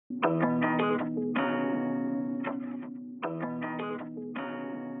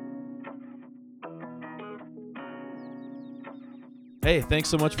Hey, thanks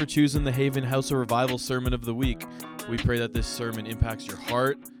so much for choosing the Haven House of Revival Sermon of the Week. We pray that this sermon impacts your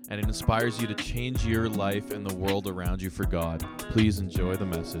heart and it inspires you to change your life and the world around you for God. Please enjoy the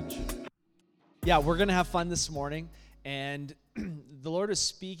message. Yeah, we're going to have fun this morning, and the Lord is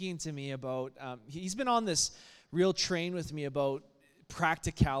speaking to me about, he's been on this real train with me about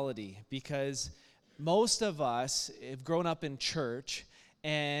practicality, because most of us have grown up in church,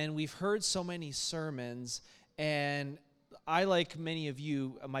 and we've heard so many sermons, and I, like many of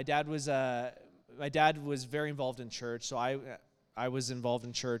you, my dad was very involved in church, so I was involved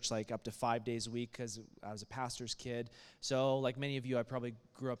in church like up to 5 days a week because I was a pastor's kid. So like many of you, I probably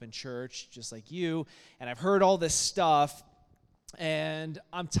grew up in church just like you, and I've heard all this stuff, and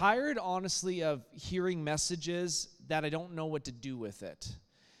I'm tired, honestly, of hearing messages that I don't know what to do with it.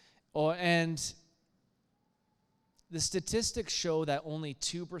 And the statistics show that only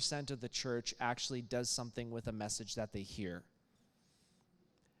 2% of the church actually does something with a message that they hear.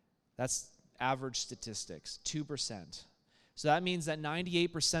 That's average statistics, 2%. So that means that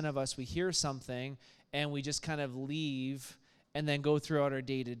 98% of us, we hear something and we just kind of leave and then go throughout our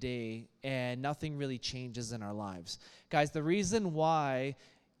day-to-day, and nothing really changes in our lives. Guys, the reason why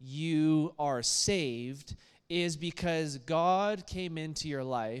you are saved is because God came into your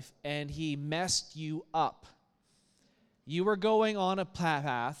life and he messed you up. You were going on a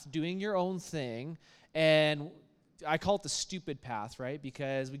path, doing your own thing, and I call it the stupid path, right?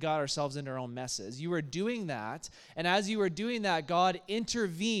 Because we got ourselves into our own messes. You were doing that, and as you were doing that, God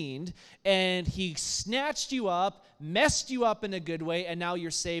intervened, and he snatched you up, messed you up in a good way, and now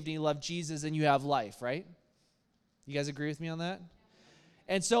you're saved, and you love Jesus, and you have life, right? You guys agree with me on that?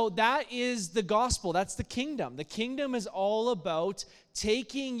 And so that is the gospel. That's the kingdom. The kingdom is all about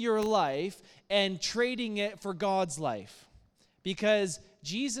taking your life and trading it for God's life. Because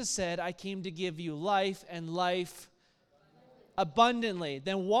Jesus said, I came to give you life and life abundantly.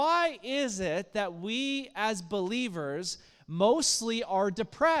 Then why is it that we as believers mostly are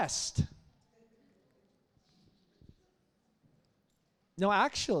depressed? No,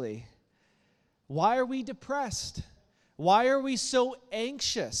 actually, why are we depressed? Why are we so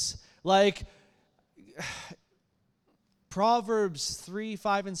anxious? Like Proverbs 3,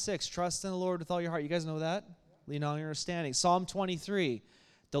 5, and 6, trust in the Lord with all your heart. You guys know that? Lean on your understanding. Psalm 23,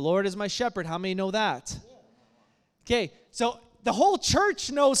 the Lord is my shepherd. How many know that? Okay, so the whole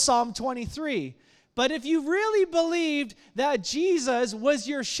church knows Psalm 23. But if you really believed that Jesus was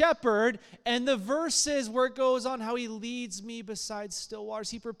your shepherd, and the verses where it goes on how he leads me beside still waters,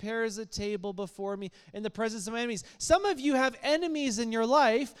 he prepares a table before me in the presence of my enemies. Some of you have enemies in your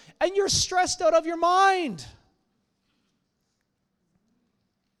life, and you're stressed out of your mind.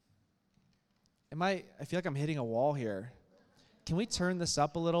 I feel like I'm hitting a wall here. Can we turn this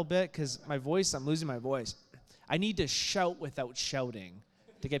up a little bit? Because I'm losing my voice. I need to shout without shouting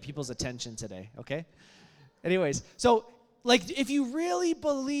to get people's attention today, okay? Anyways, so like if you really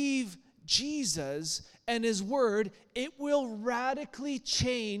believe Jesus and his word, it will radically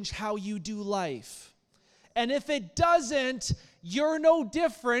change how you do life. And if it doesn't, you're no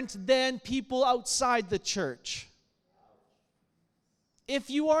different than people outside the church.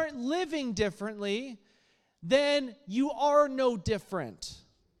 If you aren't living differently, then you are no different.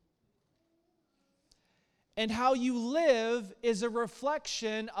 And how you live is a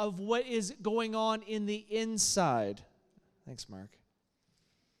reflection of what is going on in the inside. Thanks, Mark.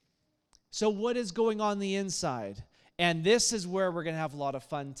 So what is going on the inside? And this is where we're going to have a lot of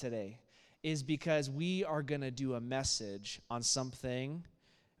fun today, is because we are going to do a message on something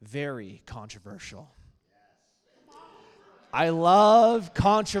very controversial. I love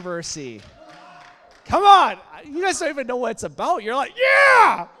controversy. Come on. You guys don't even know what it's about. You're like,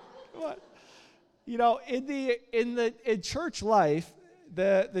 yeah! Come on. You know, in church life,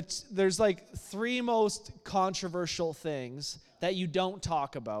 there's like three most controversial things that you don't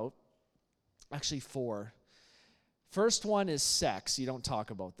talk about. Actually, four. First one is sex. You don't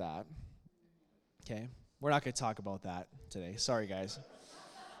talk about that. Okay? We're not going to talk about that today. Sorry, guys.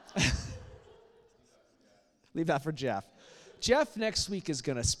 Leave that for Jeff. Jeff next week is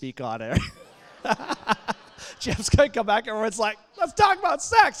going to speak on it. Jeff's going to come back and everyone's like, let's talk about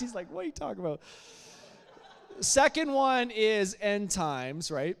sex. He's like, what are you talking about? Second one is end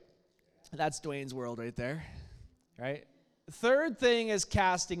times, right? That's Dwayne's world right there, right? Third thing is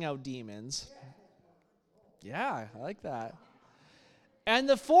casting out demons. Yeah, I like that. And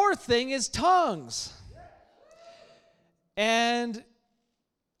the fourth thing is tongues. And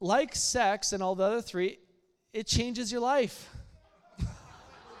like sex and all the other three, it changes your life.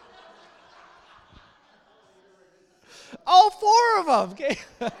 of them, okay?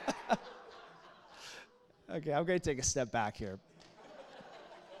 Okay, I'm going to take a step back here.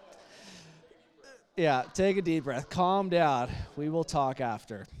 Yeah, take a deep breath. Calm down. We will talk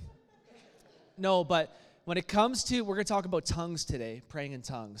after. No, but when it comes to, we're going to talk about tongues today, praying in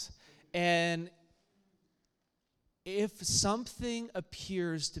tongues. And if something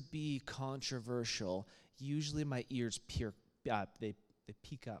appears to be controversial, usually my ears they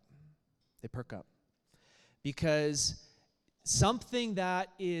peak up. They perk up. Because something that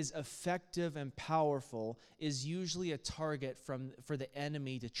is effective and powerful is usually a target for the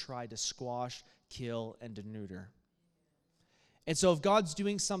enemy to try to squash, kill, and to neuter. And so if God's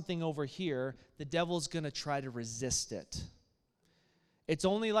doing something over here, the devil's going to try to resist it. It's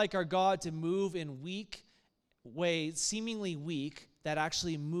only like our God to move in weak ways, seemingly weak, that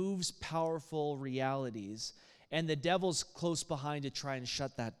actually moves powerful realities. And the devil's close behind to try and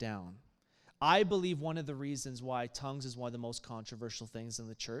shut that down. I believe one of the reasons why tongues is one of the most controversial things in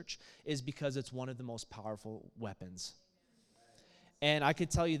the church is because it's one of the most powerful weapons. And I could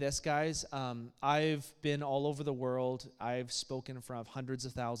tell you this, guys, I've been all over the world. I've spoken in front of hundreds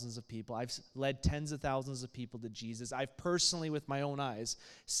of thousands of people. I've led tens of thousands of people to Jesus. I've personally, with my own eyes,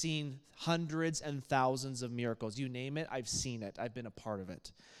 seen hundreds and thousands of miracles. You name it, I've seen it. I've been a part of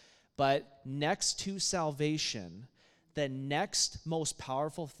it. But next to salvation, the next most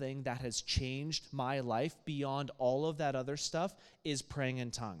powerful thing that has changed my life beyond all of that other stuff is praying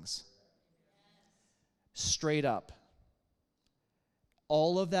in tongues. Straight up.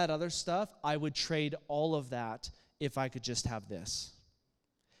 All of that other stuff, I would trade all of that if I could just have this.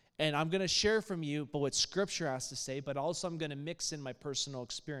 And I'm going to share from you but what Scripture has to say, but also I'm going to mix in my personal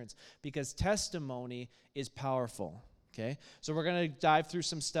experience because testimony is powerful. Okay, so we're going to dive through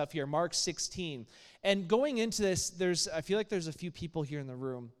some stuff here. Mark 16. And going into this, I feel like there's a few people here in the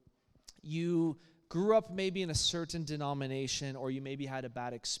room. You grew up maybe in a certain denomination, or you maybe had a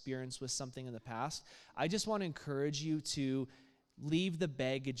bad experience with something in the past. I just want to encourage you to leave the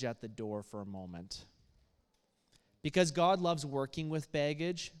baggage at the door for a moment. Because God loves working with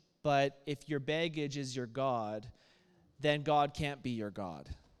baggage, but if your baggage is your God, then God can't be your God.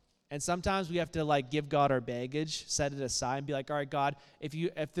 And sometimes we have to give God our baggage, set it aside, and be like, all right, God,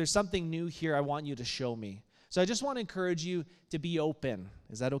 if there's something new here, I want you to show me. So I just want to encourage you to be open.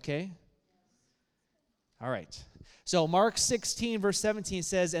 Is that okay? All right. So Mark 16, verse 17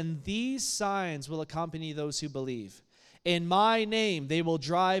 says, and these signs will accompany those who believe. In my name, they will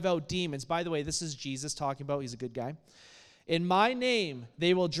drive out demons. By the way, this is Jesus talking about. He's a good guy. In my name,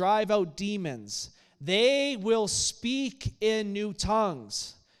 they will drive out demons. They will speak in new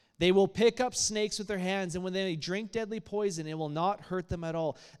tongues. They will pick up snakes with their hands, and when they drink deadly poison, it will not hurt them at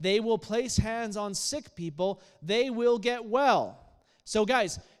all. They will place hands on sick people. They will get well. So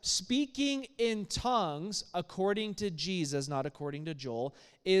guys, speaking in tongues, according to Jesus, not according to Joel,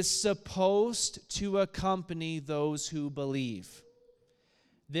 is supposed to accompany those who believe.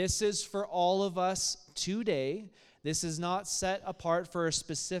 This is for all of us today. This is not set apart for a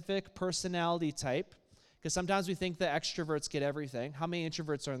specific personality type. Because sometimes we think that extroverts get everything. How many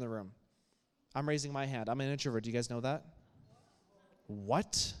introverts are in the room? I'm raising my hand. I'm an introvert. Do you guys know that?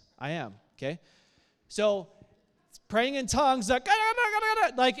 What? I am, okay? So praying in tongues,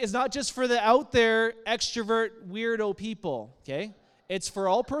 is not just for the out there extrovert weirdo people, okay? It's for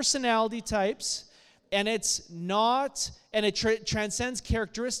all personality types. And it's not, and it transcends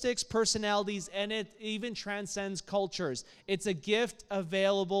characteristics, personalities, and it even transcends cultures. It's a gift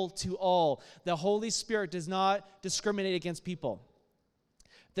available to all. The Holy Spirit does not discriminate against people.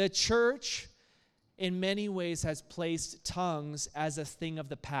 The church, in many ways, has placed tongues as a thing of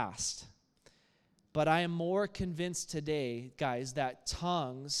the past. But I am more convinced today, guys, that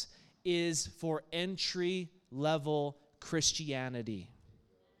tongues is for entry-level Christianity.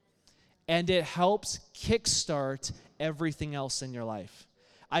 And it helps kickstart everything else in your life.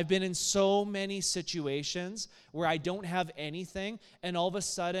 I've been in so many situations where I don't have anything, and all of a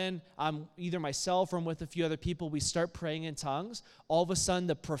sudden, either myself or I'm with a few other people, we start praying in tongues. All of a sudden,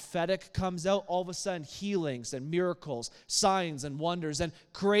 the prophetic comes out. All of a sudden, healings and miracles, signs and wonders, and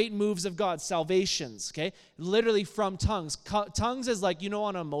great moves of God, salvations, okay? Literally from tongues. Tongues is like,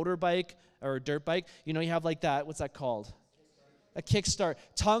 on a motorbike or a dirt bike, you have that, what's that called? A kickstart.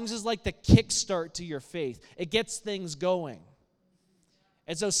 Tongues is like the kickstart to your faith. It gets things going.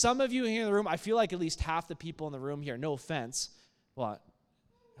 And so some of you here in the room, I feel like at least half the people in the room here, no offense. Well,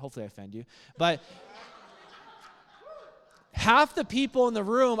 hopefully I offend you. But half the people in the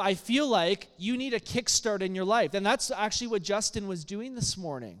room, I feel like you need a kickstart in your life. And that's actually what Justin was doing this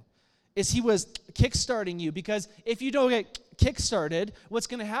morning, is he was kickstarting you. Because if you don't get kickstarted, what's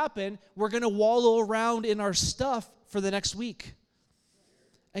going to happen, we're going to wallow around in our stuff for the next week.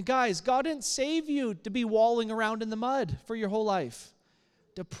 And guys, God didn't save you to be walling around in the mud for your whole life.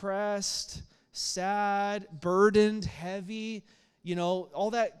 Depressed, sad, burdened, heavy,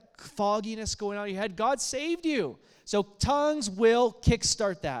 all that fogginess going on in your head. God saved you. So tongues will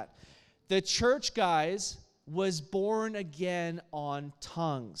kickstart that. The church, guys, was born again on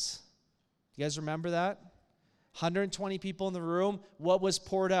tongues. You guys remember that? 120 people in the room. What was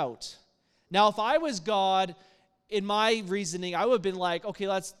poured out? Now, if I was God, in my reasoning, I would have been like, okay,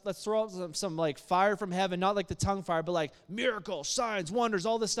 let's throw out some like fire from heaven, not like the tongue fire, but like miracles, signs, wonders,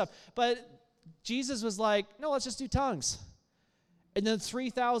 all this stuff. But Jesus was like, no, let's just do tongues. And then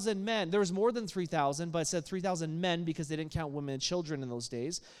 3,000 men, there was more than 3,000, but it said 3,000 men because they didn't count women and children in those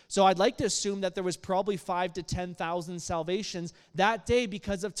days. So I'd like to assume that there was probably 5,000 to 10,000 salvations that day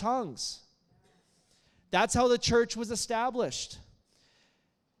because of tongues. That's how the church was established.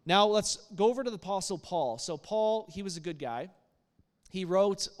 Now, let's go over to the Apostle Paul. So Paul, he was a good guy. He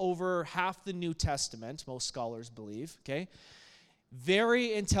wrote over half the New Testament, most scholars believe, okay?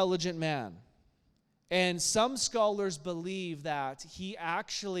 Very intelligent man. And some scholars believe that he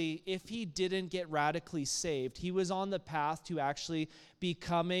actually, if he didn't get radically saved, he was on the path to actually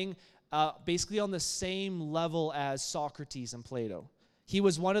becoming basically on the same level as Socrates and Plato. He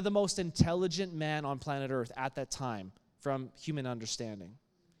was one of the most intelligent men on planet Earth at that time from human understanding.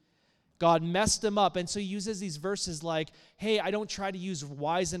 God messed him up, and so he uses these verses like, hey, I don't try to use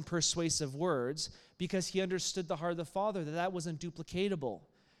wise and persuasive words, because he understood the heart of the Father, that wasn't duplicatable.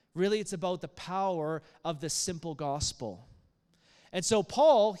 Really, it's about the power of the simple gospel. And so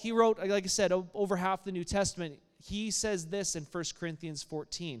Paul, he wrote, like I said, over half the New Testament. He says this in 1 Corinthians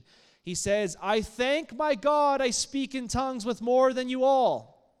 14. He says, I thank my God I speak in tongues with more than you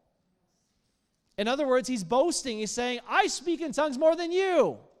all. In other words, he's boasting. He's saying, I speak in tongues more than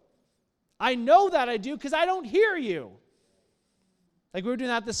you. I know that I do because I don't hear you. Like we were doing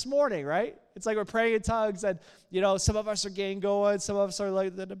that this morning, right? It's like we're praying in tongues, and some of us are getting going, some of us are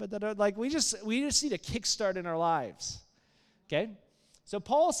like we just need a kickstart in our lives. Okay? So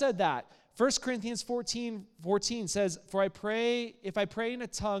Paul said that. 1 Corinthians 14 says, For if I pray in a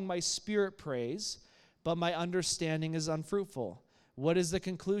tongue, my spirit prays, but my understanding is unfruitful. What is the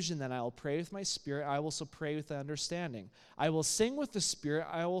conclusion then? I will pray with my spirit, I will also pray with the understanding. I will sing with the spirit,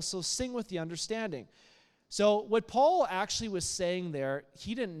 I will also sing with the understanding. So what Paul actually was saying there,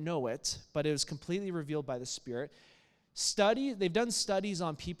 he didn't know it, but it was completely revealed by the Spirit. They've done studies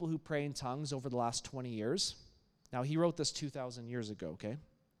on people who pray in tongues over the last 20 years. Now, he wrote this 2,000 years ago, okay?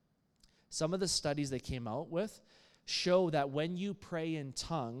 Some of the studies they came out with show that when you pray in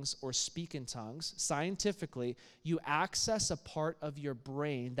tongues or speak in tongues, scientifically, you access a part of your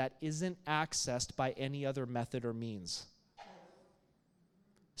brain that isn't accessed by any other method or means.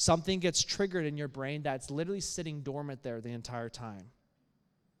 Something gets triggered in your brain that's literally sitting dormant there the entire time.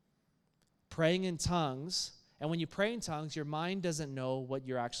 Praying in tongues, and when you pray in tongues, your mind doesn't know what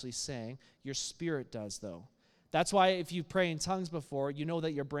you're actually saying. Your spirit does, though. That's why if you pray in tongues before, you know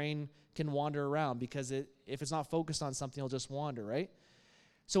that your brain can wander around, because if it's not focused on something, it'll just wander, right?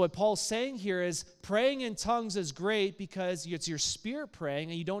 So what Paul's saying here is praying in tongues is great because it's your spirit praying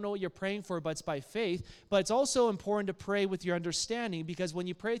and you don't know what you're praying for, but it's by faith. But it's also important to pray with your understanding, because when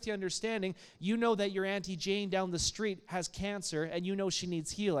you pray with your understanding, you know that your Auntie Jane down the street has cancer and you know she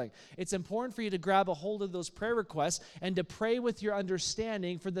needs healing. It's important for you to grab a hold of those prayer requests and to pray with your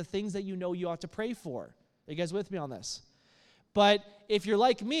understanding for the things that you know you ought to pray for. Are you guys with me on this? But if you're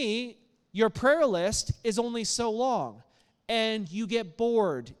like me, your prayer list is only so long. And you get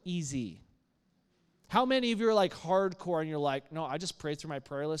bored easy. How many of you are like hardcore and you're like, no, I just pray through my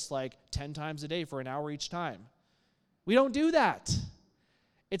prayer list like 10 times a day for an hour each time? We don't do that.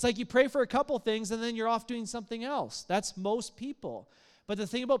 It's like you pray for a couple things and then you're off doing something else. That's most people. But the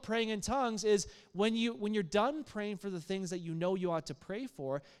thing about praying in tongues is when you're done praying for the things that you know you ought to pray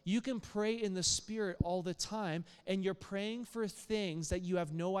for, you can pray in the Spirit all the time, and you're praying for things that you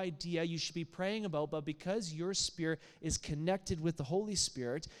have no idea you should be praying about, but because your spirit is connected with the Holy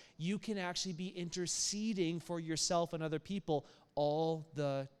Spirit, you can actually be interceding for yourself and other people all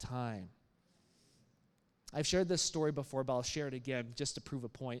the time. I've shared this story before, but I'll share it again just to prove a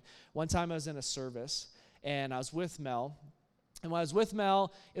point. One time I was in a service, and I was with Mel. And when I was with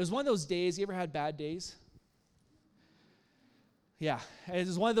Mel, it was one of those days. You ever had bad days? Yeah. It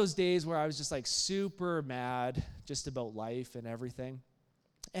was one of those days where I was just like super mad just about life and everything.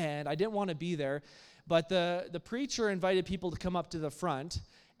 And I didn't want to be there. But the preacher invited people to come up to the front.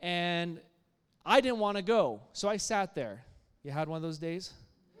 And I didn't want to go. So I sat there. You had one of those days?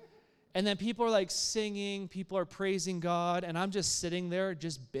 And then people are like singing. People are praising God. And I'm just sitting there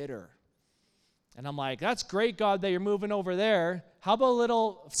just bitter. And I'm like, that's great, God, that you're moving over there. How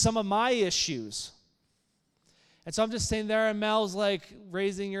about some of my issues? And so I'm just sitting there, and Mel's like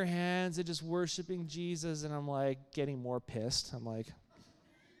raising her hands and just worshiping Jesus, and I'm like getting more pissed. I'm like,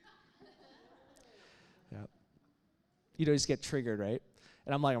 yeah. You just get triggered, right?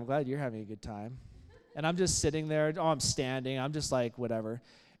 And I'm like, I'm glad you're having a good time. And I'm just sitting there. Oh, I'm standing. I'm just like, whatever.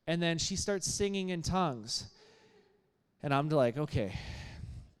 And then she starts singing in tongues. And I'm like, okay.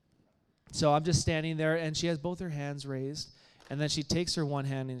 So I'm just standing there, and she has both her hands raised. And then she takes her one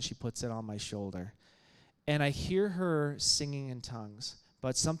hand and she puts it on my shoulder. And I hear her singing in tongues.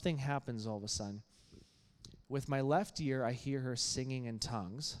 But something happens all of a sudden. With my left ear, I hear her singing in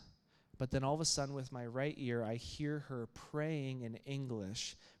tongues. But then all of a sudden, with my right ear, I hear her praying in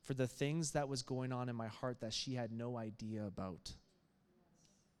English for the things that was going on in my heart that she had no idea about.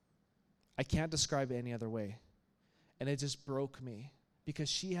 I can't describe it any other way. And it just broke me because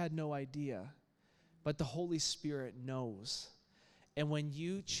she had no idea. But the Holy Spirit knows. And when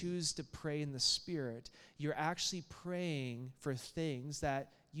you choose to pray in the Spirit, you're actually praying for things that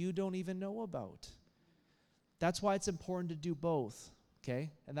you don't even know about. That's why it's important to do both.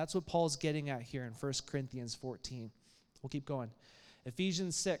 Okay? And that's what Paul's getting at here in 1 Corinthians 14. We'll keep going.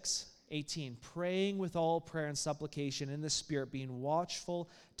 Ephesians 6:18, praying with all prayer and supplication in the Spirit, being watchful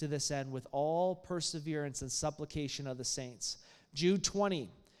to this end with all perseverance and supplication of the saints. Jude 20,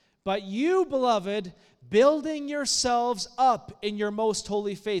 but you, beloved, building yourselves up in your most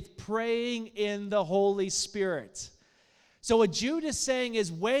holy faith, praying in the Holy Spirit. So what Jude is saying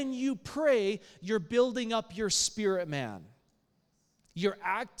is when you pray, you're building up your spirit man. You're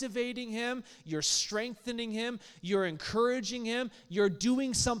activating him, you're strengthening him, you're encouraging him, you're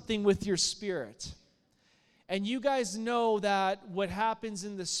doing something with your spirit. And you guys know that what happens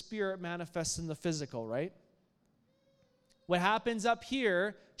in the spirit manifests in the physical, right? What happens up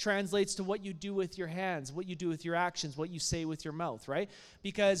here translates to what you do with your hands, what you do with your actions, what you say with your mouth, right?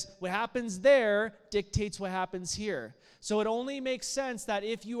 Because what happens there dictates what happens here. So it only makes sense that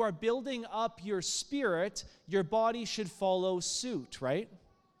if you are building up your spirit, your body should follow suit, right?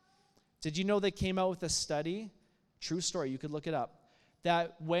 Did you know they came out with a study? True story, you could look it up.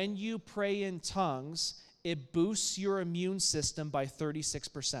 That when you pray in tongues, it boosts your immune system by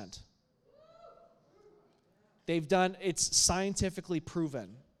 36%. It's scientifically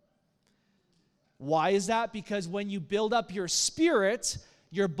proven. Why is that? Because when you build up your spirit,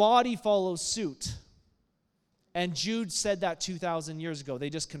 your body follows suit. And Jude said that 2,000 years ago. They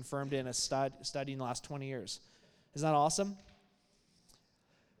just confirmed it in a study in the last 20 years. Isn't that awesome?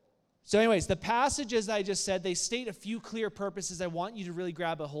 So anyways, the passages I just said, they state a few clear purposes I want you to really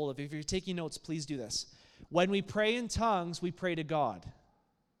grab a hold of. If you're taking notes, please do this. When we pray in tongues, we pray to God.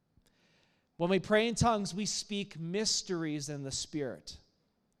 When we pray in tongues, we speak mysteries in the Spirit.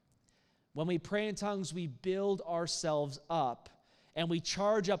 When we pray in tongues, we build ourselves up. And we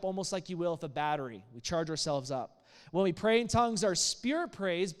charge up almost like you will with a battery. We charge ourselves up. When we pray in tongues, our spirit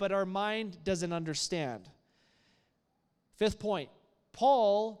prays, but our mind doesn't understand. Fifth point,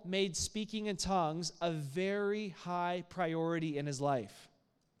 Paul made speaking in tongues a very high priority in his life.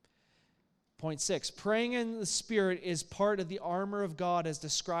 Point 6, praying in the Spirit is part of the armor of God as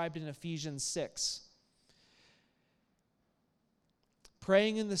described in Ephesians 6.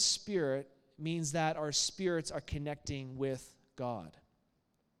 Praying in the Spirit means that our spirits are connecting with God.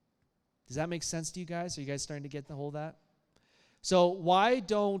 Does that make sense to you guys? Are you guys starting to get the whole of that? So why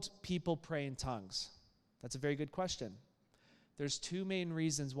don't people pray in tongues? That's a very good question. There's two main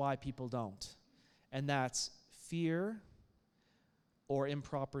reasons why people don't. And that's fear or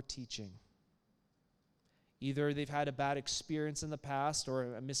improper teaching. Either they've had a bad experience in the past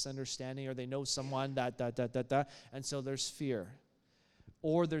or a misunderstanding, or they know someone and so there's fear.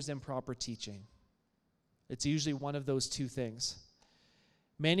 Or there's improper teaching. It's usually one of those two things.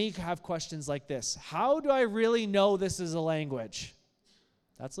 Many have questions like this. How do I really know this is a language?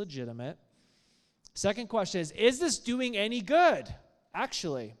 That's legitimate. Second question is this doing any good?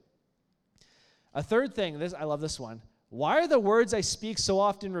 Actually. A third thing, I love this one. Why are the words I speak so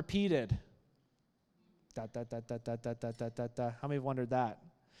often repeated? How many have wondered that?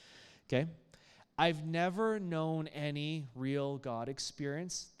 Okay. I've never known any real God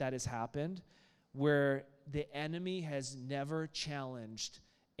experience that has happened where the enemy has never challenged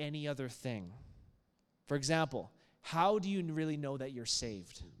any other thing. For example, how do you really know that you're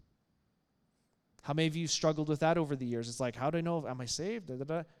saved? How many of you struggled with that over the years? It's like, how do I know, am I saved?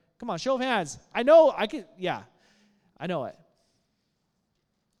 Come on, show of hands. I know, I know it.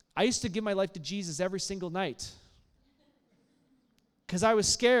 I used to give my life to Jesus every single night because I was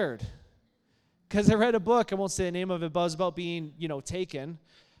scared. Because I read a book, I won't say the name of it, but it was about being, taken,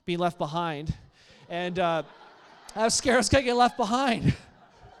 being left behind. And I was scared I was going to get left behind.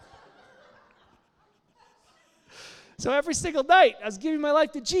 So every single night, I was giving my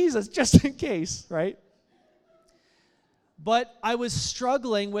life to Jesus just in case, right? But I was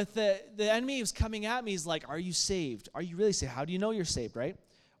struggling with the enemy was coming at me. He's like, are you saved? Are you really saved? How do you know you're saved, right?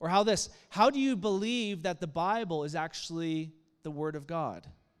 Or how do you believe that the Bible is actually the Word of God?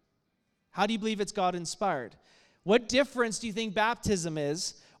 How do you believe it's God-inspired? What difference do you think baptism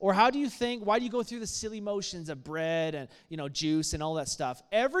is? Or why do you go through the silly motions of bread and, juice and all that stuff?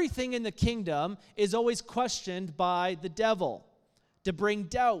 Everything in the kingdom is always questioned by the devil to bring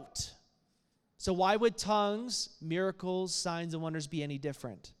doubt. So why would tongues, miracles, signs, and wonders be any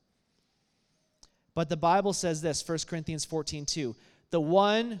different? But the Bible says this, 1 Corinthians 14:2. The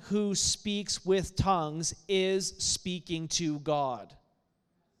one who speaks with tongues is speaking to God.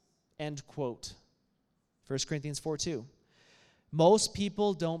 End quote. 1 Corinthians 4:2. Most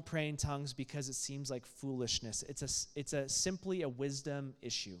people don't pray in tongues because it seems like foolishness. It's simply a wisdom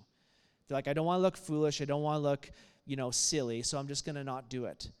issue. They're like, I don't want to look foolish. I don't want to look, silly, so I'm just going to not do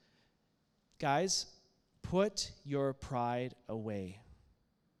it. Guys, put your pride away.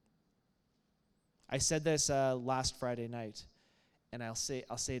 I said this last Friday night, and I'll say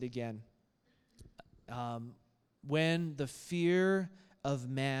it again. When the fear of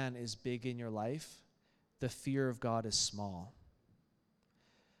man is big in your life, the fear of God is small.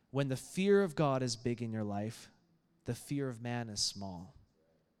 When the fear of God is big in your life, the fear of man is small.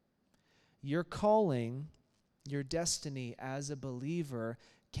 Your calling, your destiny as a believer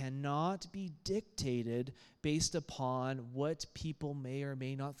cannot be dictated based upon what people may or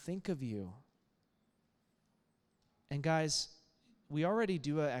may not think of you. And guys, we already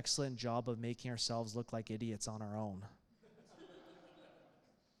do an excellent job of making ourselves look like idiots on our own.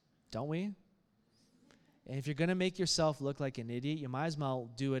 Don't we? And if you're going to make yourself look like an idiot, you might as well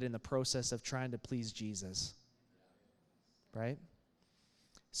do it in the process of trying to please Jesus. Right?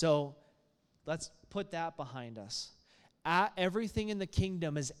 So let's put that behind us. Everything in the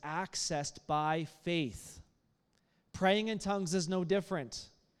kingdom is accessed by faith. Praying in tongues is no different.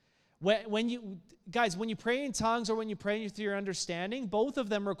 When you pray in tongues or when you pray through your understanding, both of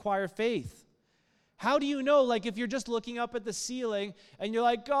them require faith. How do you know, if you're just looking up at the ceiling and you're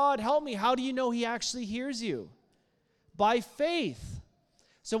like, God, help me, how do you know he actually hears you? By faith.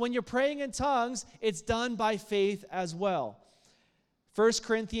 So when you're praying in tongues, it's done by faith as well. 1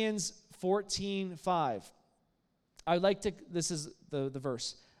 Corinthians 14:5. This is the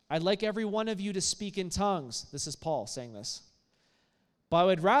verse. I'd like every one of you to speak in tongues. This is Paul saying this. But I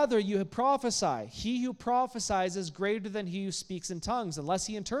would rather you prophesy. He who prophesies is greater than he who speaks in tongues, unless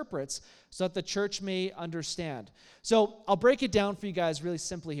he interprets, so that the church may understand. So I'll break it down for you guys really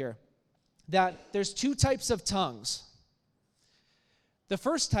simply here. That there's two types of tongues. The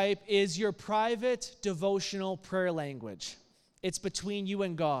first type is your private devotional prayer language. It's between you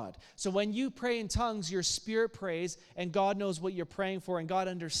and God. So when you pray in tongues, your spirit prays, and God knows what you're praying for, and God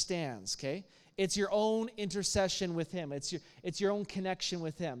understands, okay? It's your own intercession with him. It's your own connection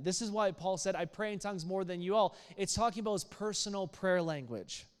with him. This is why Paul said, I pray in tongues more than you all. It's talking about his personal prayer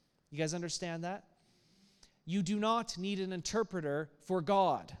language. You guys understand that? You do not need an interpreter for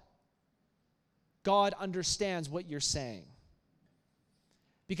God. God understands what you're saying.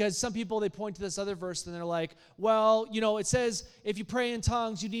 Because some people, they point to this other verse and they're like, well, it says if you pray in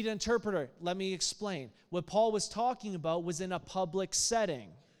tongues, you need an interpreter. Let me explain. What Paul was talking about was in a public setting.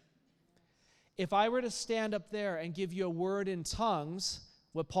 If I were to stand up there and give you a word in tongues,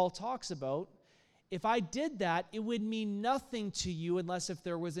 what Paul talks about, if I did that, it would mean nothing to you unless if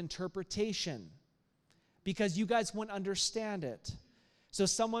there was interpretation, because you guys wouldn't understand it. So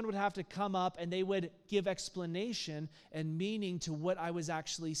someone would have to come up and they would give explanation and meaning to what I was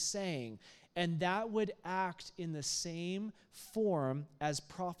actually saying. And that would act in the same form as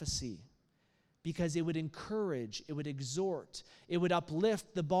prophecy, because it would encourage, it would exhort, it would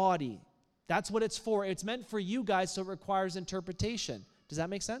uplift the body. That's what it's for. It's meant for you guys, so it requires interpretation. Does that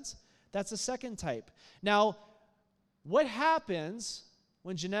make sense? That's the second type. Now, what happens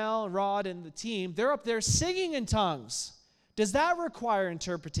when Janelle, Rod, and the team, they're up there singing in tongues? Does that require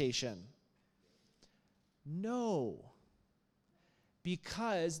interpretation? No.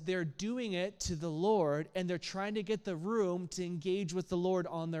 Because they're doing it to the Lord, and they're trying to get the room to engage with the Lord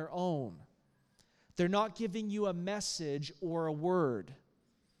on their own. They're not giving you a message or a word.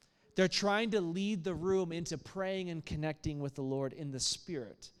 They're trying to lead the room into praying and connecting with the Lord in the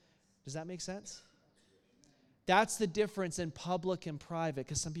Spirit. Does that make sense? That's the difference in public and private,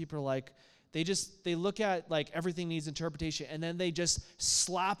 because some people are like, they look at everything needs interpretation, and then they just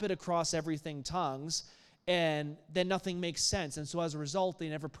slap it across everything tongues, and then nothing makes sense. And so as a result, they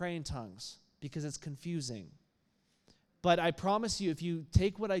never pray in tongues. because it's confusing. But I promise you, if you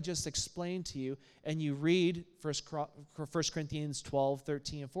take what I just explained to you and you read 1 Corinthians 12,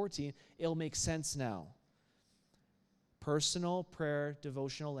 13, and 14, it'll make sense now. Personal prayer,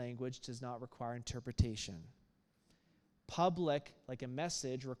 devotional language does not require interpretation. Public, like a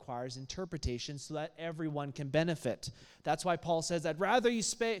message, requires interpretation so that everyone can benefit. That's why Paul says, I'd rather you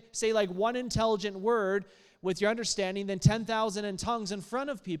say like one intelligent word with your understanding than 10,000 in tongues in front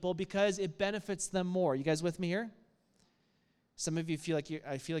of people, because it benefits them more. You guys with me here? Some of you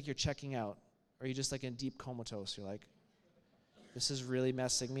I feel like you're checking out. Or are you just like in deep comatose? You're like, this is really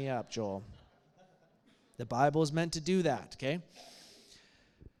messing me up, Joel. The Bible is meant to do that, okay?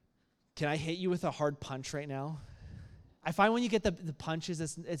 Can I hit you with a hard punch right now? I find when you get the punches,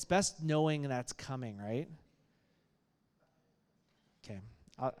 it's best knowing that's coming, right? Okay,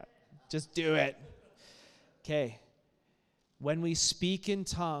 just do it. Okay, when we speak in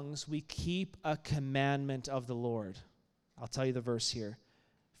tongues, we keep a commandment of the Lord. I'll tell you the verse here.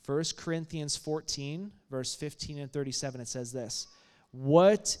 1 Corinthians 14, verse 15 and 37, it says this.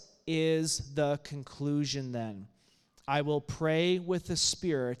 What is the conclusion then? I will pray with the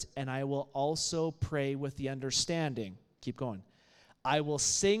Spirit, and I will also pray with the understanding. Keep going. I will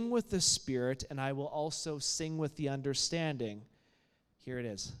sing with the Spirit, and I will also sing with the understanding. Here it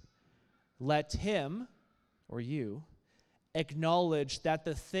is. Let him, or you, acknowledge that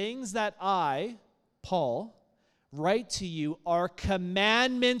the things that I, Paul, write to you are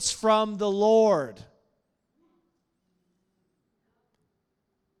commandments from the Lord.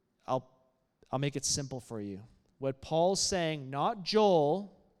 I'll make it simple for you. What Paul's saying, not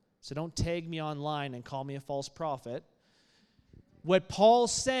Joel, so don't tag me online and call me a false prophet. What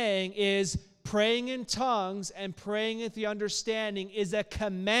Paul's saying is praying in tongues and praying with the understanding is a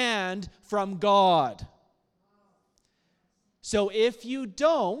command from God. So if you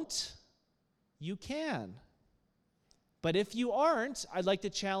don't, you can. But if you aren't, I'd like to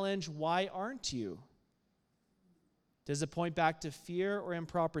challenge, why aren't you? Does it point back to fear or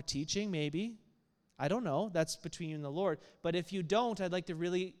improper teaching? Maybe. I don't know. That's between you and the Lord. But if you don't, I'd like to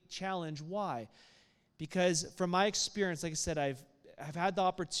really challenge why. Because from my experience, like I said, I've had the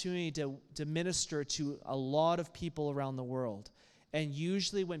opportunity to minister to a lot of people around the world. And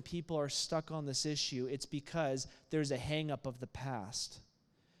usually when people are stuck on this issue, it's because there's a hang-up of the past.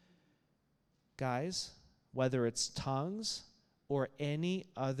 Guys, whether it's tongues or any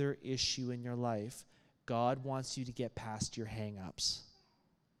other issue in your life, God wants you to get past your hang-ups.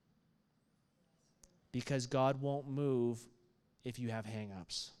 Because God won't move if you have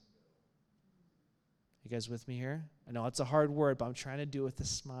hang-ups. You guys with me here? I know it's a hard word, but I'm trying to do it with a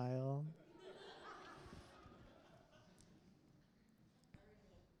smile.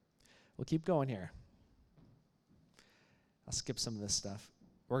 We'll keep going here. I'll skip some of this stuff.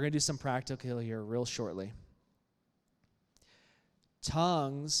 We're going to do some practical here real shortly.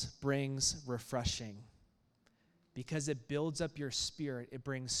 Tongues brings refreshing. Because it builds up your spirit, it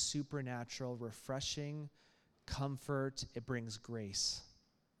brings supernatural refreshing, comfort, it brings grace.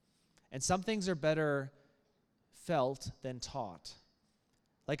 And some things are better felt than taught.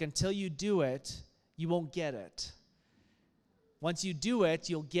 Like until you do it, you won't get it. Once you do it,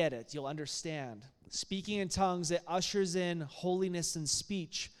 you'll get it, you'll understand. Speaking in tongues, it ushers in holiness in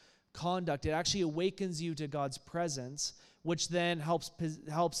speech, conduct. It actually awakens you to God's presence, which then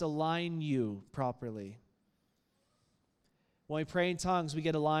helps align you properly. When we pray in tongues, we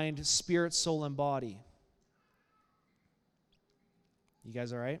get aligned spirit, soul, and body. You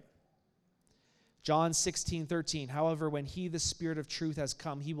guys all right? John 16:13. However, when he, the Spirit of truth, has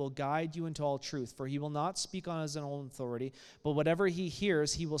come, he will guide you into all truth. For he will not speak on his own authority, but whatever he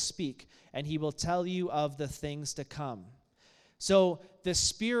hears, he will speak, and he will tell you of the things to come. So the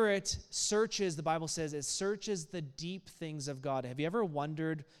Spirit searches, the Bible says, it searches the deep things of God. Have you ever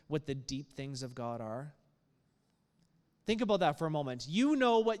wondered what the deep things of God are? Think about that for a moment. You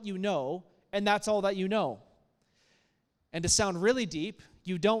know what you know, and that's all that you know. And to sound really deep,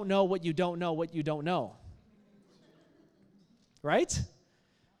 you don't know what you don't know what you don't know. Right?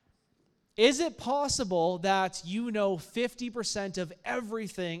 Is it possible that you know 50% of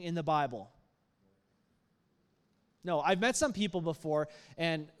everything in the Bible? No, I've met some people before,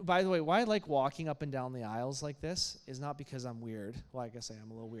 and by the way, why I like walking up and down the aisles like this is not because I'm weird. Well, I guess I am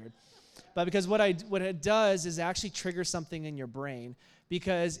a little weird. But because what it does is actually trigger something in your brain.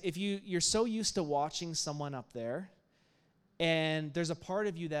 Because if you're so used to watching someone up there, and there's a part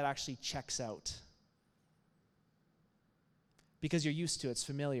of you that actually checks out. Because you're used to it, it's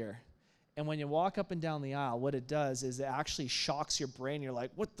familiar. And when you walk up and down the aisle, what it does is it actually shocks your brain. You're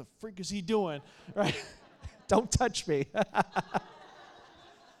like, what the freak is he doing? Right? Don't touch me.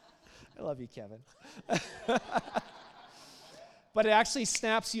 I love you, Kevin. But it actually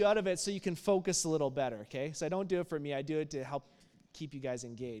snaps you out of it so you can focus a little better, okay? So I don't do it for me. I do it to help keep you guys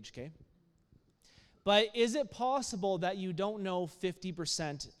engaged, okay? But is it possible that you don't know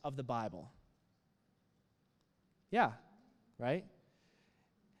 50% of the Bible? Yeah, right?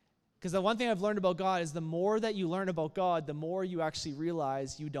 Because the one thing I've learned about God is the more that you learn about God, the more you actually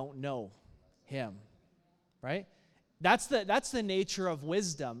realize you don't know him, right? That's the nature of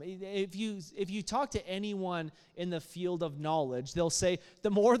wisdom. If you talk to anyone in the field of knowledge, they'll say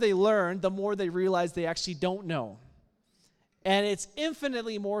the more they learn, the more they realize they actually don't know. And it's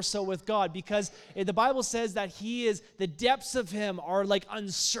infinitely more so with God, because the Bible says that the depths of him are like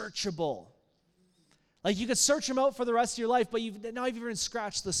unsearchable. Like you could search him out for the rest of your life, but you've even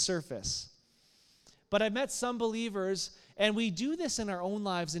scratched the surface. But I've met some believers, and we do this in our own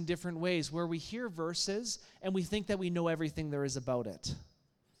lives in different ways, where we hear verses and we think that we know everything there is about it.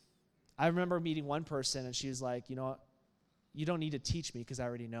 I remember meeting one person, and she was like, you know what? You don't need to teach me because I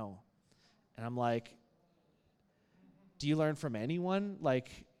already know. And I'm like, do you learn from anyone? Like,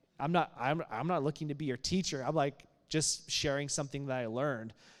 I'm not looking to be your teacher. I'm like just sharing something that I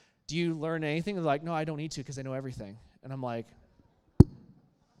learned. Do you learn anything? They're like, no, I don't need to because I know everything. And I'm like, oh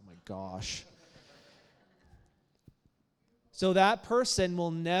my gosh. So that person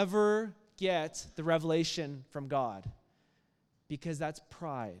will never get the revelation from God, because that's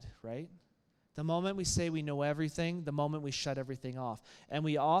pride, right? The moment we say we know everything, the moment we shut everything off. And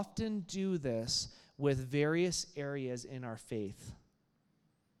we often do this with various areas in our faith.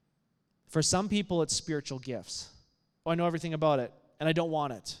 For some people, it's spiritual gifts. Oh, I know everything about it, and I don't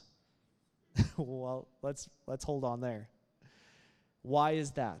want it. Well, let's hold on there. Why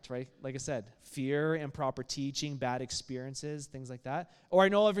is that, right? Like I said, fear, improper teaching, bad experiences, things like that. Or I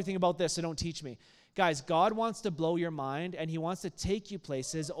know everything about this, so don't teach me. Guys, God wants to blow your mind, and he wants to take you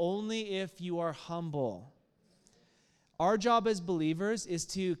places only if you are humble. Our job as believers is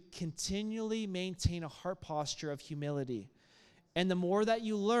to continually maintain a heart posture of humility. And the more that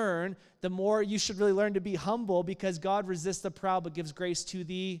you learn, the more you should really learn to be humble, because God resists the proud but gives grace to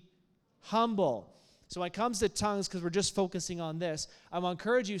the humble. So when it comes to tongues, because we're just focusing on this, I will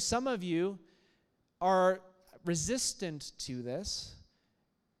encourage you, some of you are resistant to this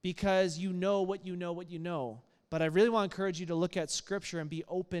because you know what you know. But I really want to encourage you to look at Scripture and be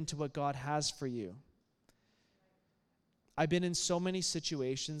open to what God has for you. I've been in so many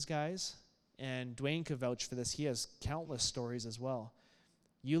situations, guys, and Dwayne could vouch for this. He has countless stories as well.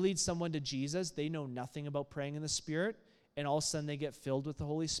 You lead someone to Jesus, they know nothing about praying in the Spirit, and all of a sudden they get filled with the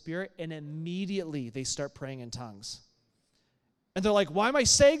Holy Spirit, and immediately they start praying in tongues. And they're like, why am I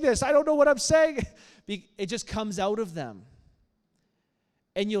saying this? I don't know what I'm saying. It just comes out of them.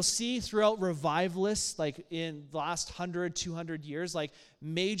 And you'll see throughout revivalists, like in the last 100, 200 years, like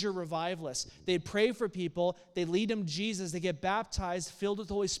major revivalists, they'd pray for people, they lead them to Jesus, they get baptized, filled with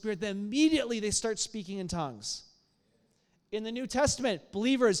the Holy Spirit, then immediately they start speaking in tongues. In the New Testament,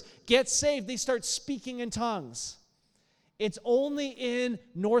 believers get saved, they start speaking in tongues. It's only in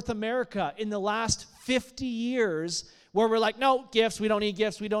North America in the last 50 years where we're like, no, gifts, we don't need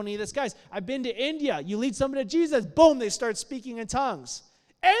gifts, we don't need this. Guys, I've been to India. You lead someone to Jesus, boom, they start speaking in tongues.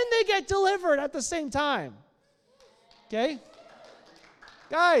 And they get delivered at the same time. Okay?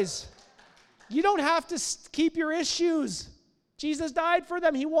 Guys, you don't have to keep your issues. Jesus died for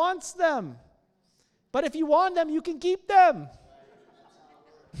them. He wants them. But if you want them, you can keep them.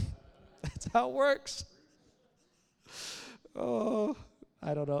 That's how it works. Oh,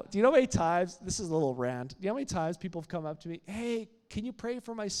 I don't know. Do you know how many times, this is a little rant, do you know how many times people have come up to me, hey, can you pray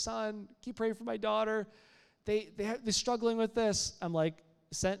for my son? Can you pray for my daughter? They're struggling with this. I'm like,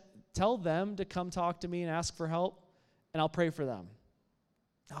 tell them to come talk to me and ask for help, and I'll pray for them.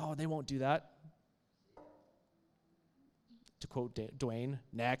 Oh, they won't do that. To quote Dwayne,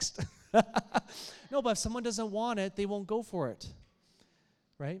 next. No, but if someone doesn't want it, they won't go for it.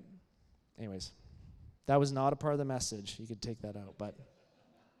 Right? Anyways, that was not a part of the message. You could take that out, but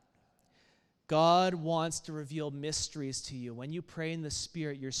God wants to reveal mysteries to you. When you pray in the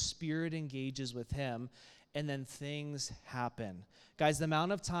Spirit, your spirit engages with Him, and then things happen. Guys, the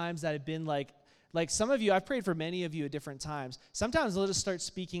amount of times that I've been like some of you, I've prayed for many of you at different times. Sometimes they'll just start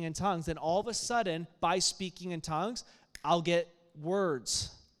speaking in tongues, and all of a sudden, by speaking in tongues, I'll get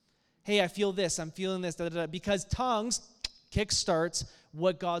words. Hey, I feel this, I'm feeling this, because tongues kickstarts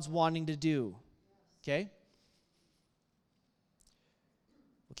what God's wanting to do. Okay?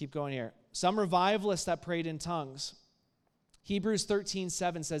 We'll keep going here. Some revivalists that prayed in tongues. Hebrews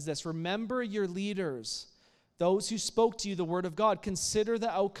 13:7 says this, remember your leaders, those who spoke to you the word of God. Consider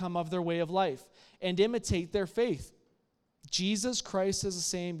the outcome of their way of life and imitate their faith. Jesus Christ is the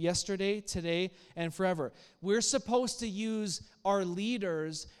same yesterday, today, and forever. We're supposed to use our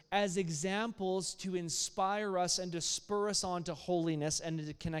leaders as examples to inspire us and to spur us on to holiness and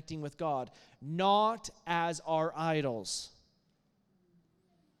to connecting with God, not as our idols.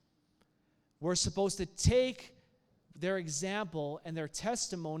 We're supposed to take their example and their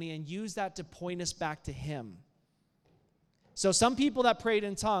testimony and use that to point us back to Him. So some people that prayed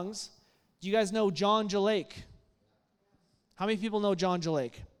in tongues, do you guys know John Jalake? How many people know John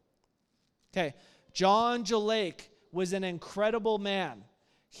Jalake? Okay, John Jalake was an incredible man.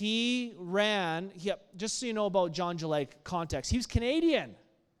 Just so you know about John Jalake, context, he was Canadian.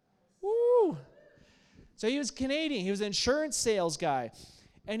 Woo! So he was Canadian. He was an insurance sales guy.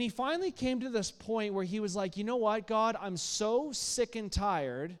 And he finally came to this point where he was like, you know what, God, I'm so sick and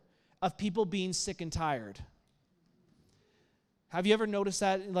tired of people being sick and tired. Have you ever noticed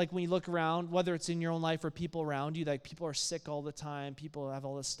that, like when you look around, whether it's in your own life or people around you, like people are sick all the time, people have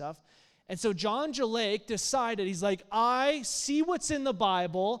all this stuff. And so John Jalake decided, he's like, I see what's in the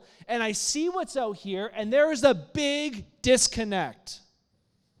Bible, and I see what's out here, and there is a big disconnect.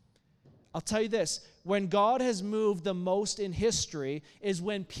 I'll tell you this, when God has moved the most in history is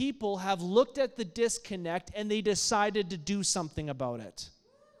when people have looked at the disconnect and they decided to do something about it.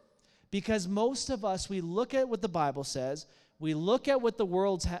 Because most of us, we look at what the Bible says, we look at what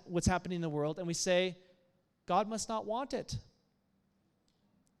what's happening in the world, and we say, God must not want it.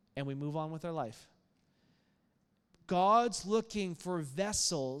 And we move on with our life. God's looking for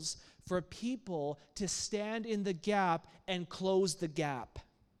vessels, for people to stand in the gap and close the gap.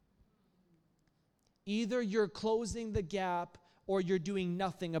 Either you're closing the gap or you're doing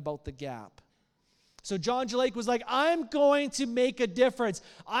nothing about the gap. So John Jalake was like, I'm going to make a difference.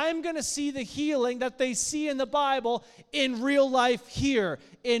 I'm going to see the healing that they see in the Bible in real life here,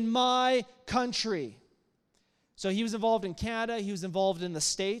 in my country. So he was involved in Canada, he was involved in the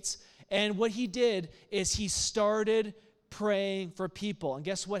States, and what he did is he started praying for people. And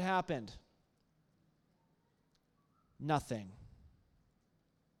guess what happened? Nothing.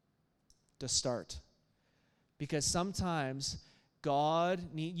 To start. Because sometimes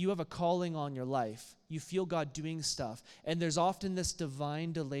you have a calling on your life. You feel God doing stuff. And there's often this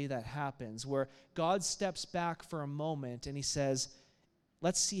divine delay that happens where God steps back for a moment and He says,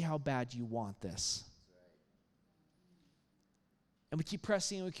 let's see how bad you want this. And we keep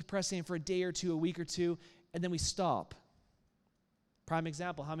pressing for a day or two, a week or two, and then we stop. Prime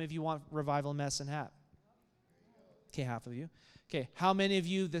example, how many of you want revival, Medicine Hat? Okay, half of you. Okay, how many of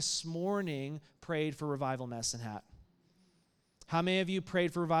you this morning prayed for revival, Medicine Hat? How many of you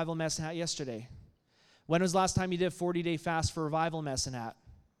prayed for revival, Medicine Hat yesterday? When was the last time you did a 40-day fast for revival, Medicine Hat?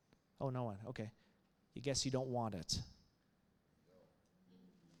 Oh, no one. Okay. You guess you don't want it.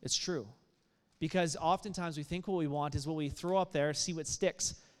 It's true. Because oftentimes we think what we want is what we throw up there, see what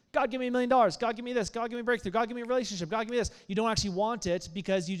sticks. God, give me $1 million. God, give me this. God, give me a breakthrough. God, give me a relationship. God, give me this. You don't actually want it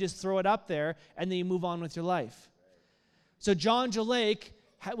because you just throw it up there and then you move on with your life. So John Jalake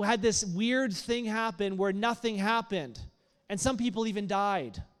had this weird thing happen where nothing happened. And some people even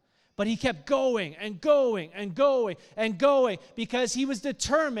died. But he kept going and going and going and going because he was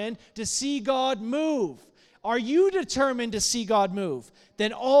determined to see God move. Are you determined to see God move?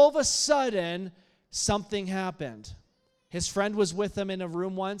 Then all of a sudden, something happened. His friend was with him in a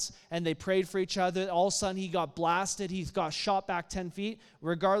room once, and they prayed for each other. All of a sudden, he got blasted. He got shot back 10 feet.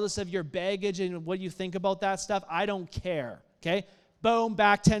 Regardless of your baggage and what you think about that stuff, I don't care, okay? Boom,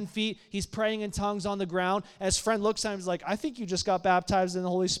 back 10 feet. He's praying in tongues on the ground. And his friend looks at him and is like, I think you just got baptized in the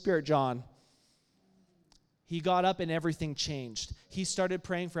Holy Spirit, John. He got up and everything changed. He started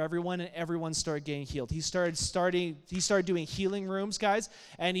praying for everyone and everyone started getting healed. He started doing healing rooms, guys,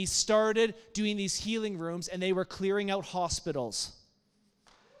 and he started doing these healing rooms and they were clearing out hospitals.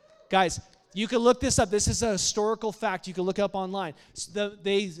 Guys, you can look this up. This is a historical fact. You can look up online.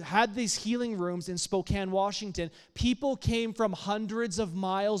 They had these healing rooms in Spokane, Washington. People came from hundreds of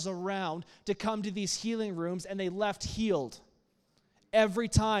miles around to come to these healing rooms and they left healed. Every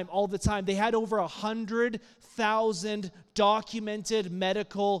time, all the time. They had over 100,000 documented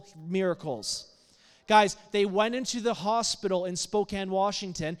medical miracles. Guys, they went into the hospital in Spokane,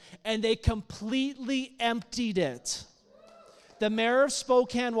 Washington, and they completely emptied it. The mayor of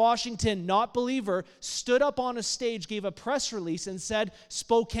Spokane, Washington, not believer, stood up on a stage, gave a press release, and said,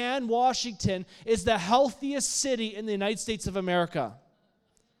 Spokane, Washington is the healthiest city in the United States of America.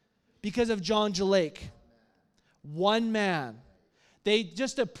 Because of John Jalake. One man. They,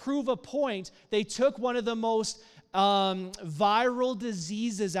 just to prove a point, they took one of the most viral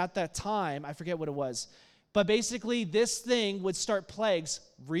diseases at that time. I forget what it was. But basically, this thing would start plagues,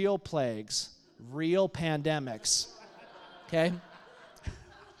 real pandemics. Okay?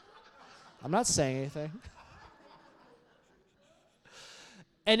 I'm not saying anything.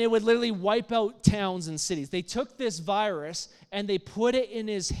 And it would literally wipe out towns and cities. They took this virus and they put it in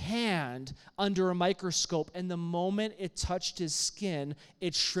his hand under a microscope, and the moment it touched his skin,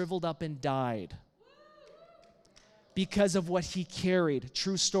 it shriveled up and died because of what he carried.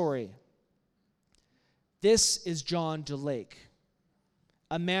 True story. This is John DeLake,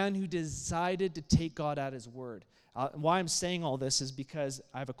 a man who decided to take God at his word. Why I'm saying all this is because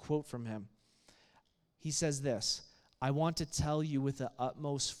I have a quote from him. He says this, "I want to tell you with the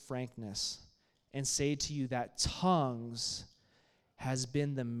utmost frankness and say to you that tongues has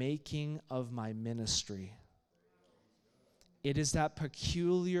been the making of my ministry. It is that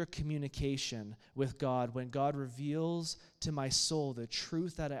peculiar communication with God when God reveals to my soul the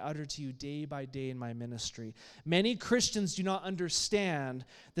truth that I utter to you day by day in my ministry. Many Christians do not understand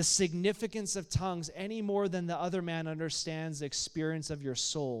the significance of tongues any more than the other man understands the experience of your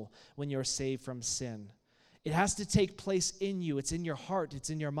soul when you're saved from sin. It has to take place in you. It's in your heart.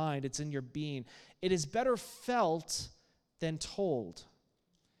 It's in your mind. It's in your being. It is better felt than told.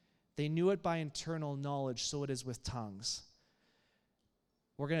 They knew it by internal knowledge, so it is with tongues."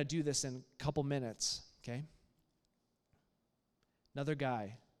 We're going to do this in a couple minutes, okay? Another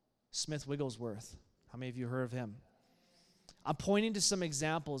guy, Smith Wigglesworth. How many of you heard of him? I'm pointing to some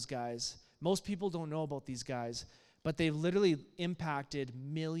examples, guys. Most people don't know about these guys, but they've literally impacted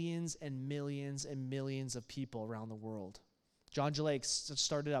millions and millions and millions of people around the world. John DeLake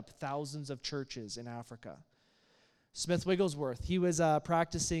started up thousands of churches in Africa. Smith Wigglesworth, he was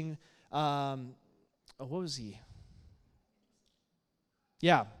practicing, what was he?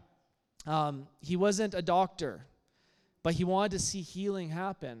 Yeah. He wasn't a doctor, but he wanted to see healing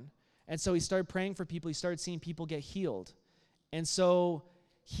happen. And so he started praying for people. He started seeing people get healed. And so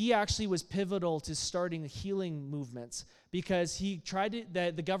he actually was pivotal to starting healing movements because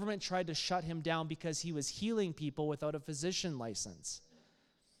the government tried to shut him down because he was healing people without a physician license.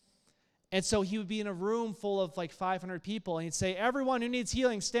 And so he would be in a room full of like 500 people, and he'd say, "Everyone who needs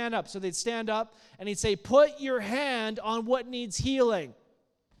healing, stand up." So they'd stand up, and he'd say, "Put your hand on what needs healing."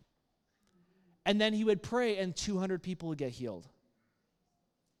 And then he would pray, and 200 people would get healed.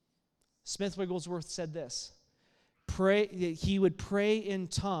 Smith Wigglesworth said this, he would pray in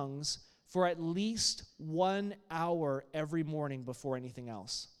tongues for at least 1 hour every morning before anything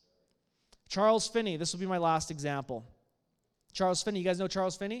else. Charles Finney, this will be my last example. Charles Finney, you guys know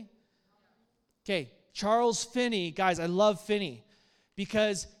Charles Finney? Okay, Charles Finney, guys, I love Finney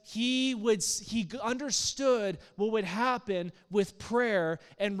because he understood what would happen with prayer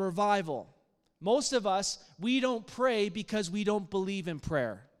and revival. Most of us, we don't pray because we don't believe in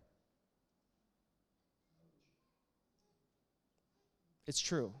prayer. It's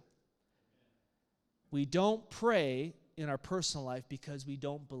true. We don't pray in our personal life because we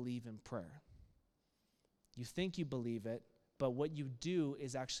don't believe in prayer. You think you believe it, but what you do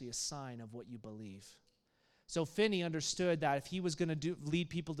is actually a sign of what you believe. So Finney understood that if he was going to lead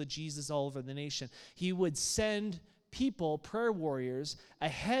people to Jesus all over the nation, he would send people, prayer warriors,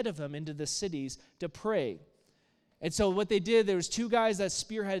 ahead of him into the cities to pray. And so what they did, there was 2 guys that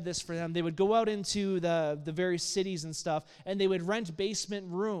spearheaded this for them. They would go out into the various cities and stuff, and they would rent basement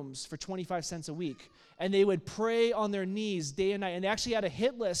rooms for 25 cents a week. And they would pray on their knees day and night. And they actually had a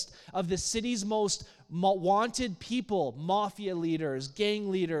hit list of the city's most wanted people, mafia leaders, gang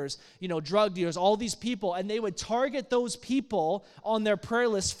leaders, drug dealers, all these people. And they would target those people on their prayer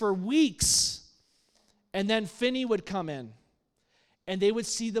list for weeks. And then Finney would come in. And they would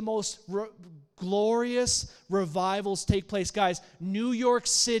see the most glorious revivals take place. Guys, New York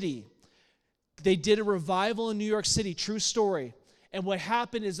City, they did a revival in New York City, true story. And what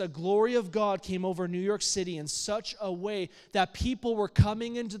happened is a glory of God came over New York City in such a way that people were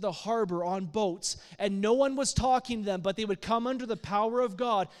coming into the harbor on boats, and no one was talking to them, but they would come under the power of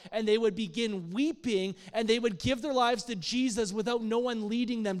God, and they would begin weeping, and they would give their lives to Jesus without no one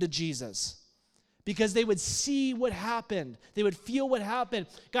leading them to Jesus. Because they would see what happened. They would feel what happened.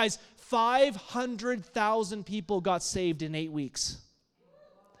 Guys, 500,000 people got saved in 8 weeks.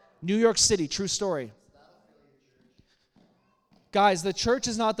 New York City, true story. Guys, the church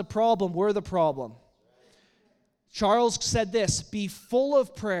is not the problem. We're the problem. Charles said this, "Be full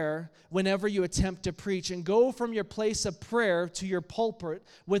of prayer whenever you attempt to preach, and go from your place of prayer to your pulpit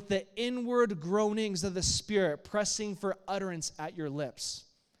with the inward groanings of the Spirit pressing for utterance at your lips."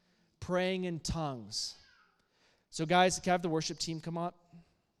 Praying in tongues. So guys, can I have the worship team come up?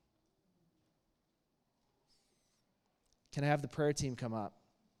 Can I have the prayer team come up?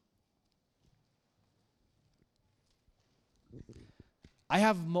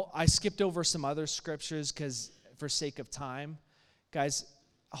 I skipped over some other scriptures because for sake of time, guys,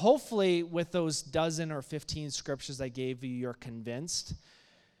 hopefully with those 12 or 15 scriptures I gave you, you're convinced.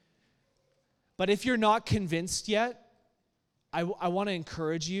 But if you're not convinced yet, I want to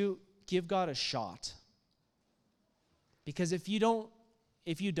encourage you, give God a shot. Because if you don't,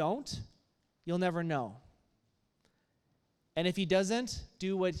 you'll never know. And if he doesn't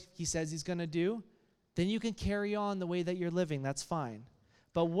do what he says he's going to do, then you can carry on the way that you're living. That's fine.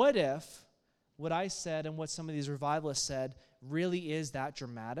 But what if what I said and what some of these revivalists said really is that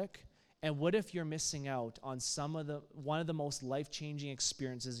dramatic? And what if you're missing out on one of the most life-changing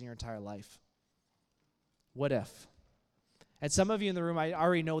experiences in your entire life? What if? And some of you in the room, I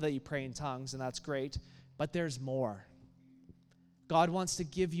already know that you pray in tongues, and that's great, but there's more. God wants to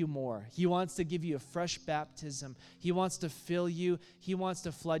give you more. He wants to give you a fresh baptism. He wants to fill you. He wants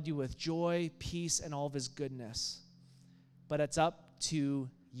to flood you with joy, peace, and all of his goodness. But it's up to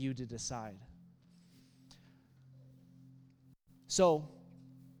you to decide. So,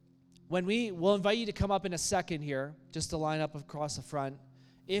 we'll invite you to come up in a second here, just to line up across the front,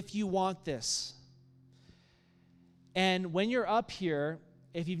 if you want this. And when you're up here,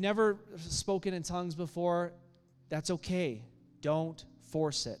 if you've never spoken in tongues before, that's okay. Don't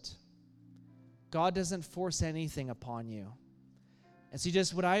force it. God doesn't force anything upon you. And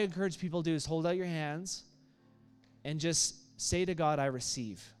so what I encourage people to do is hold out your hands and just say to God, I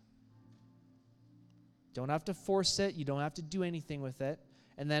receive. Don't have to force it. You don't have to do anything with it.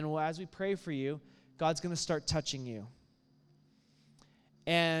 And then as we pray for you, God's going to start touching you.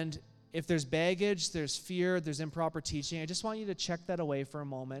 And if there's baggage, there's fear, there's improper teaching, I just want you to check that away for a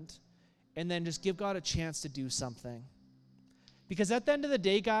moment and then just give God a chance to do something. Because at the end of the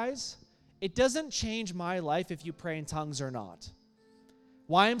day, guys, it doesn't change my life if you pray in tongues or not.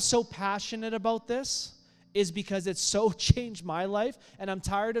 Why I'm so passionate about this is because it's so changed my life, and I'm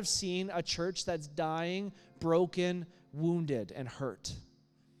tired of seeing a church that's dying, broken, wounded, and hurt,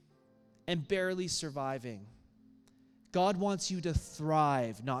 and barely surviving. God wants you to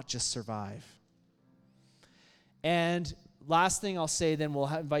thrive, not just survive. And last thing I'll say, then we'll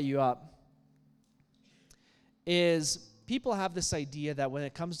invite you up, is people have this idea that when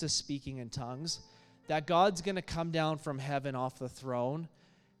it comes to speaking in tongues, that God's going to come down from heaven off the throne,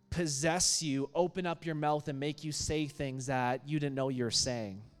 possess you, open up your mouth, and make you say things that you didn't know you were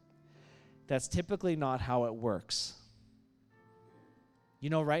saying. That's typically not how it works. You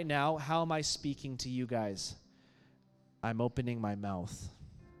know, right now, how am I speaking to you guys? I'm opening my mouth.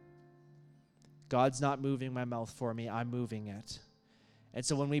 God's not moving my mouth for me. I'm moving it. And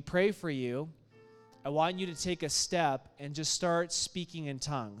so when we pray for you, I want you to take a step and just start speaking in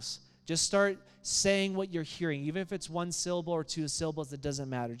tongues. Just start saying what you're hearing. Even if it's one syllable or two syllables, it doesn't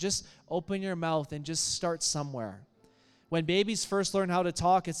matter. Just open your mouth and just start somewhere. When babies first learn how to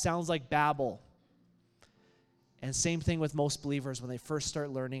talk, it sounds like babble. And same thing with most believers when they first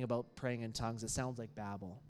start learning about praying in tongues, it sounds like babble.